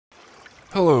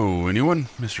Hello anyone,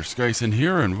 Mr. Skyson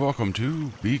here, and welcome to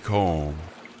Becalm,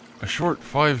 a short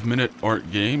 5-minute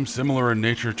art game similar in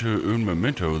nature to Un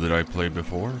Momento that I played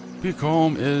before.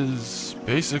 Becalm is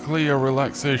basically a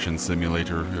relaxation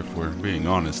simulator, if we're being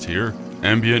honest here.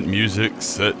 Ambient music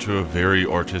set to a very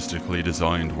artistically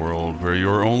designed world where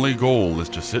your only goal is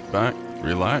to sit back,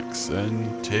 relax,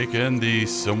 and take in the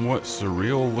somewhat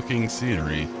surreal looking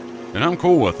scenery. And I'm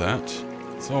cool with that.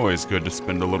 It's always good to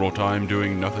spend a little time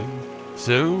doing nothing.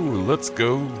 So, let's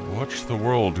go watch the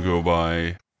world go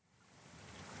by.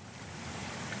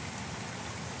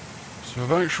 So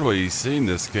I've actually seen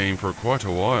this game for quite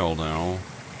a while now.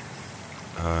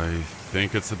 I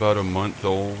think it's about a month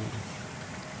old.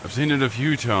 I've seen it a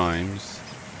few times.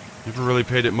 Never really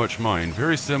paid it much mind.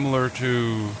 Very similar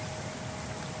to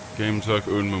games like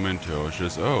Un Momento. It's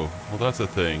just, oh, well that's a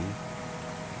thing.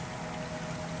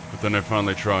 But then I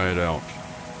finally try it out.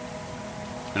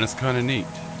 And it's kind of neat.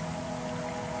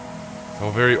 It's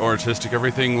all very artistic.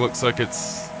 Everything looks like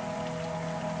it's...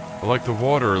 like the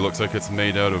water looks like it's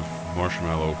made out of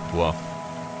marshmallow fluff.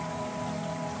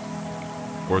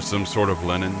 Or some sort of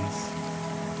linens.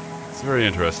 It's very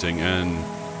interesting, and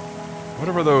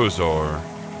whatever those are.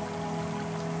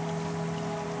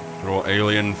 Little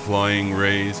alien flying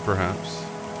rays, perhaps.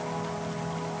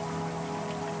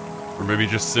 Or maybe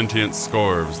just sentient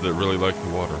scarves that really like the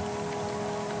water.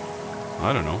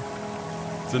 I don't know.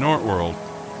 It's an art world.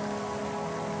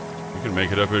 You can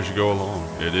make it up as you go along.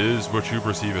 It is what you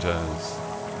perceive it as.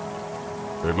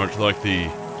 Very much like the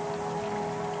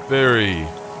very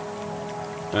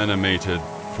animated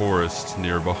forest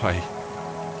nearby.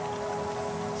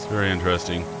 It's very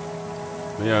interesting.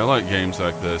 But yeah, I like games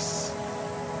like this.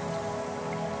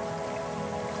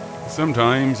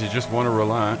 Sometimes you just want to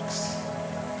relax.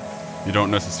 You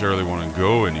don't necessarily want to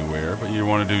go anywhere, but you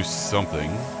want to do something.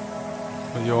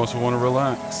 But you also want to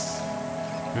relax.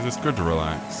 Because it's good to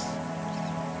relax.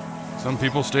 Some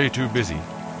people stay too busy.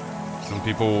 Some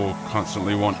people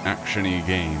constantly want action-y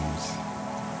games.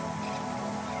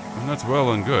 And that's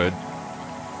well and good.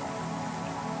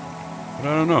 But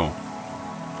I don't know.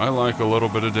 I like a little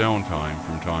bit of downtime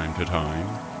from time to time.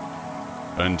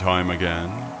 And time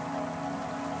again.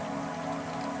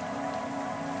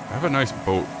 I have a nice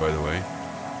boat, by the way.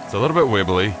 It's a little bit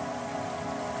wibbly.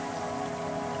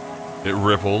 It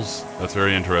ripples. That's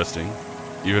very interesting.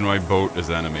 Even my boat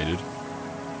is animated.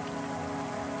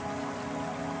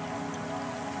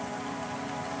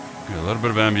 A little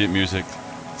bit of ambient music.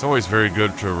 It's always very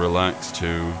good to relax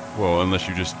to. Well, unless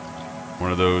you're just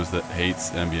one of those that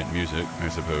hates ambient music, I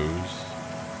suppose.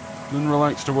 Then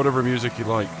relax to whatever music you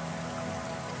like.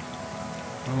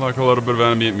 I like a little bit of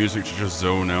ambient music to just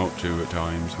zone out to at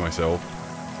times myself.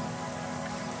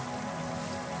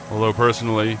 Although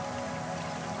personally,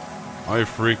 I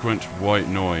frequent white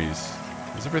noise.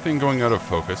 Is everything going out of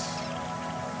focus?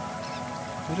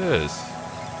 It is.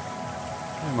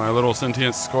 Yeah, my little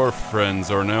sentient scarf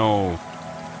friends are now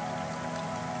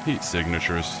heat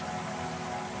signatures.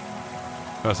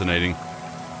 Fascinating.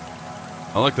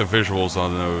 I like the visuals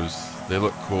on those. They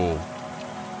look cool.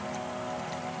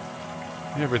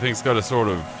 Everything's got a sort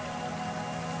of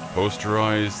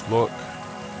posterized look.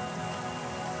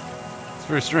 It's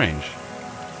very strange,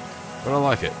 but I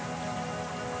like it.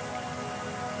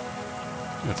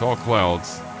 It's all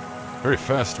clouds. Very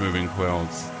fast-moving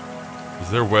clouds. Is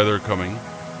there weather coming?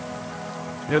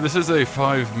 Yeah, this is a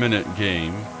 5-minute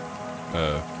game.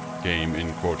 Game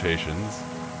in quotations.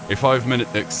 A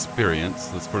 5-minute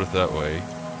experience, let's put it that way.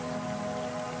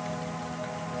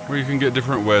 Where you can get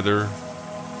different weather,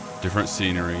 different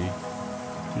scenery.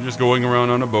 You're just going around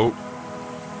on a boat,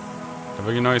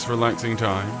 having a nice relaxing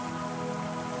time.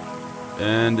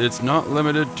 And it's not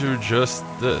limited to just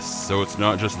this, so it's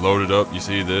not just loaded up, you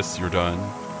see this, you're done.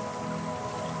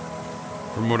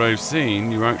 From what I've seen,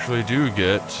 you actually do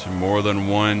get more than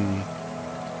one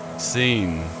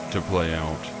scene to play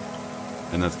out.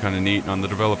 And that's kind of neat on the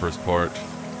developer's part.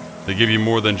 They give you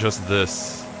more than just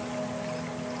this,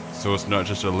 so it's not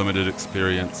just a limited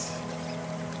experience.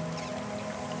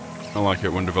 I like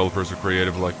it when developers are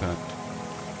creative like that.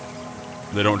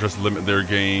 They don't just limit their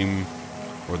game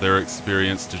or their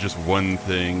experience to just one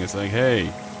thing. It's like, hey,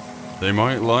 they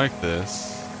might like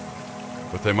this,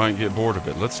 but they might get bored of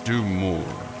it. Let's do more.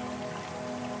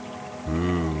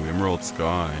 Ooh, emerald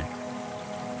sky.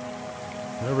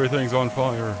 Everything's on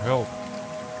fire. Help.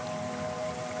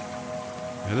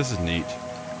 Yeah, this is neat.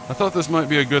 I thought this might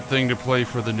be a good thing to play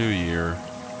for the new year.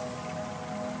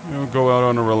 You know, go out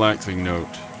on a relaxing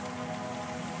note.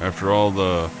 After all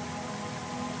the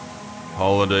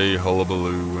holiday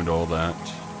hullabaloo and all that.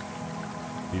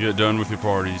 You get done with your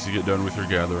parties, you get done with your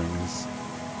gatherings.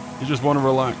 You just want to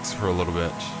relax for a little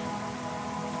bit.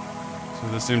 So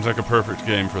this seems like a perfect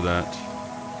game for that.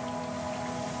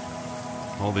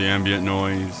 All the ambient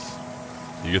noise.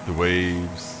 You get the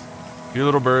waves. A few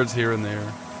little birds here and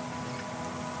there.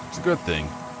 It's a good thing.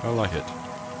 I like it.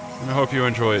 And I hope you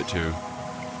enjoy it too.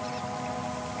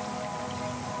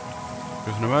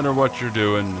 Because no matter what you're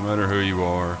doing, no matter who you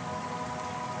are,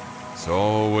 it's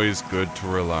always good to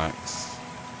relax.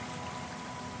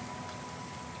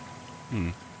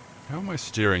 How am I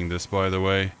steering this, by the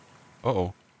way?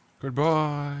 Uh-oh.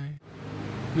 Goodbye.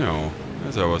 No,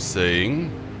 as I was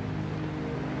saying,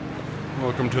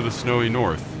 welcome to the snowy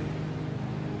north.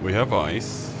 We have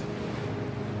ice.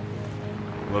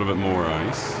 A little bit more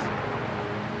ice.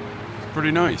 It's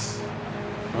pretty nice.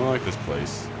 I like this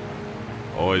place.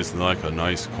 Always like a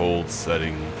nice cold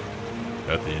setting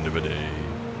at the end of a day.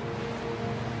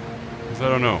 Because I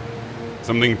don't know.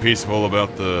 Something peaceful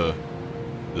about the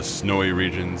snowy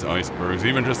regions, icebergs,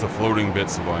 even just the floating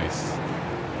bits of ice.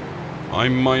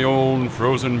 I'm my own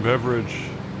frozen beverage.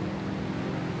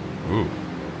 Ooh.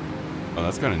 Oh,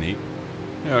 that's kind of neat.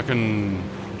 Yeah, I can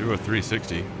do a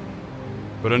 360.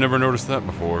 But I never noticed that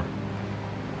before.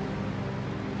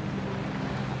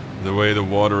 The way the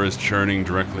water is churning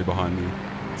directly behind me.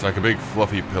 It's like a big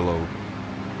fluffy pillow.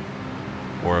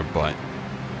 Or a butt.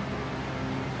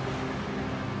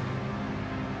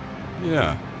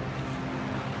 Yeah.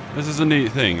 This is a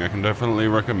neat thing. I can definitely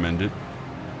recommend it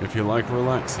if you like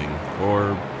relaxing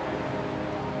or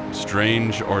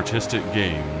strange artistic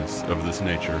games of this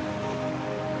nature.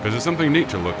 Because it's something neat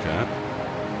to look at.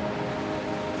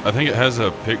 I think it has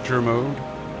a picture mode,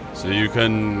 so you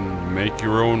can make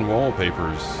your own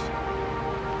wallpapers.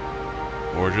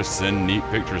 Or just send neat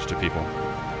pictures to people.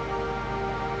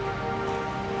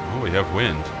 Oh, we have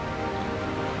wind.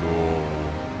 Cool.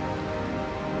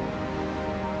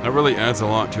 That really adds a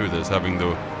lot to this, having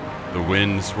the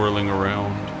wind swirling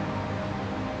around.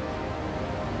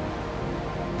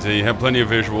 So you have plenty of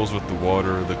visuals with the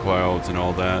water, the clouds, and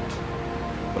all that.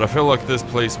 But I feel like this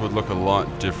place would look a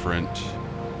lot different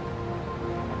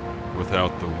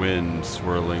without the wind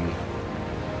swirling.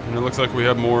 And it looks like we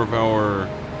have more of our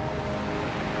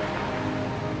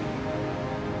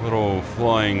little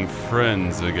flying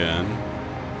friends again.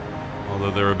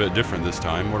 Although they're a bit different this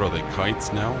time. What are they,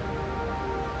 kites now?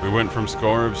 We went from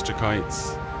scarves to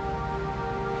kites.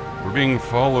 We're being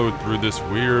followed through this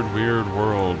weird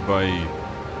world by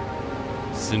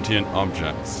sentient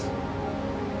objects.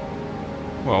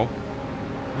 Well,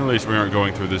 at least we aren't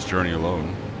going through this journey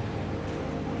alone.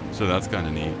 So that's kind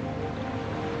of neat.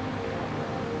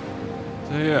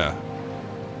 So yeah,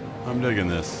 I'm digging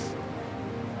this.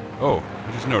 Oh,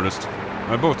 I just noticed.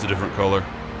 My boat's a different color.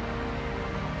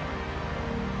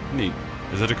 Neat.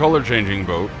 Is it a color changing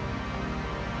boat?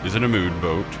 Is it a mood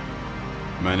boat?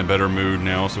 Am I in a better mood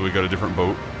now, so we got a different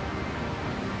boat?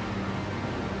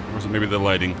 Or is it maybe the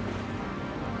lighting?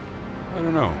 I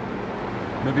don't know.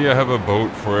 Maybe I have a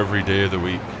boat for every day of the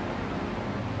week.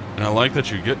 And I like that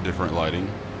you get different lighting.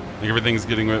 Like everything's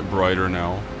getting a bit brighter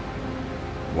now.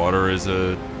 Water is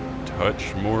a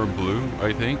touch more blue,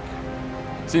 I think.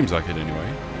 Seems like it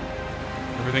anyway.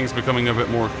 Everything's becoming a bit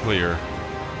more clear.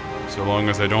 So long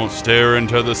as I don't stare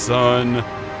into the sun.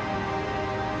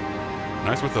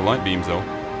 Nice with the light beams, though.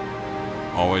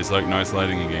 Always like nice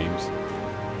lighting in games.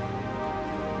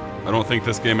 I don't think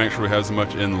this game actually has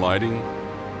much in lighting,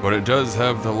 but it does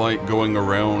have the light going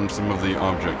around some of the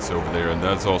objects over there, and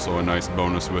that's also a nice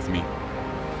bonus with me.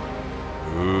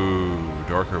 Ooh,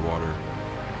 darker water.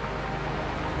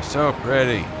 It's so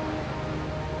pretty.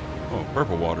 Oh,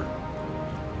 purple water.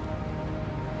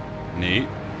 Neat.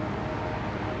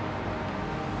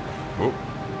 Oh,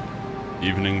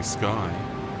 evening sky.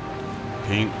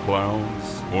 Pink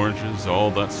clouds, oranges, all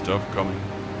that stuff coming.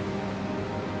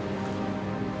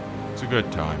 It's a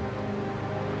good time.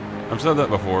 I've said that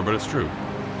before, but it's true.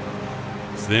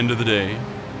 It's the end of the day.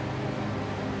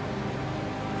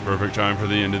 Perfect time for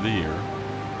the end of the year.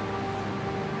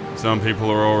 Some people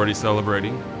are already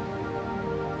celebrating.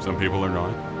 Some people are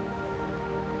not.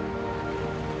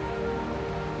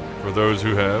 For those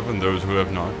who have and those who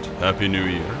have not, Happy New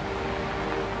Year.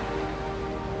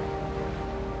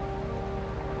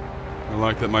 I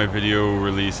like that my video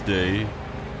release day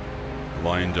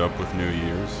lined up with New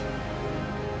Year's.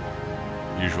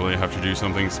 Usually I have to do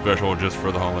something special just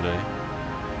for the holiday.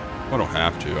 Well, I don't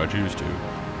have to, I choose to.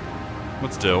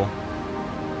 But still.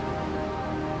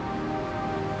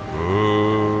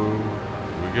 Ooh,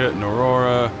 we get an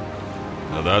aurora.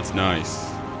 Now that's nice.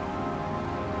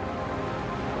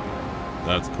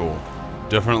 That's cool.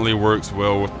 Definitely works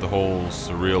well with the whole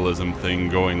surrealism thing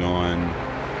going on.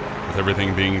 With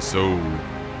everything being so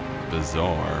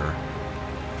bizarre.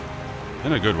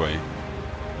 In a good way.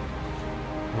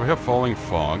 Do we have falling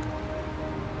fog?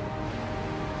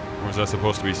 Or is that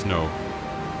supposed to be snow?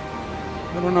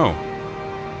 I don't know.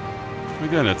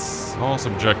 Again, it's all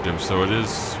subjective, so it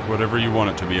is whatever you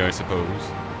want it to be, I suppose.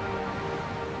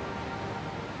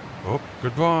 Oh,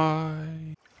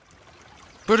 goodbye.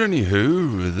 But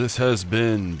anywho, this has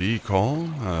been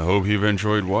Becalm. I hope you've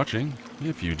enjoyed watching.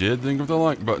 If you did, then give the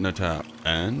like button a tap.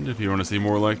 And if you want to see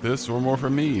more like this or more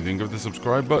from me, then give the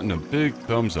subscribe button a big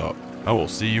thumbs up. I will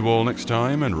see you all next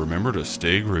time, and remember to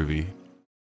stay groovy.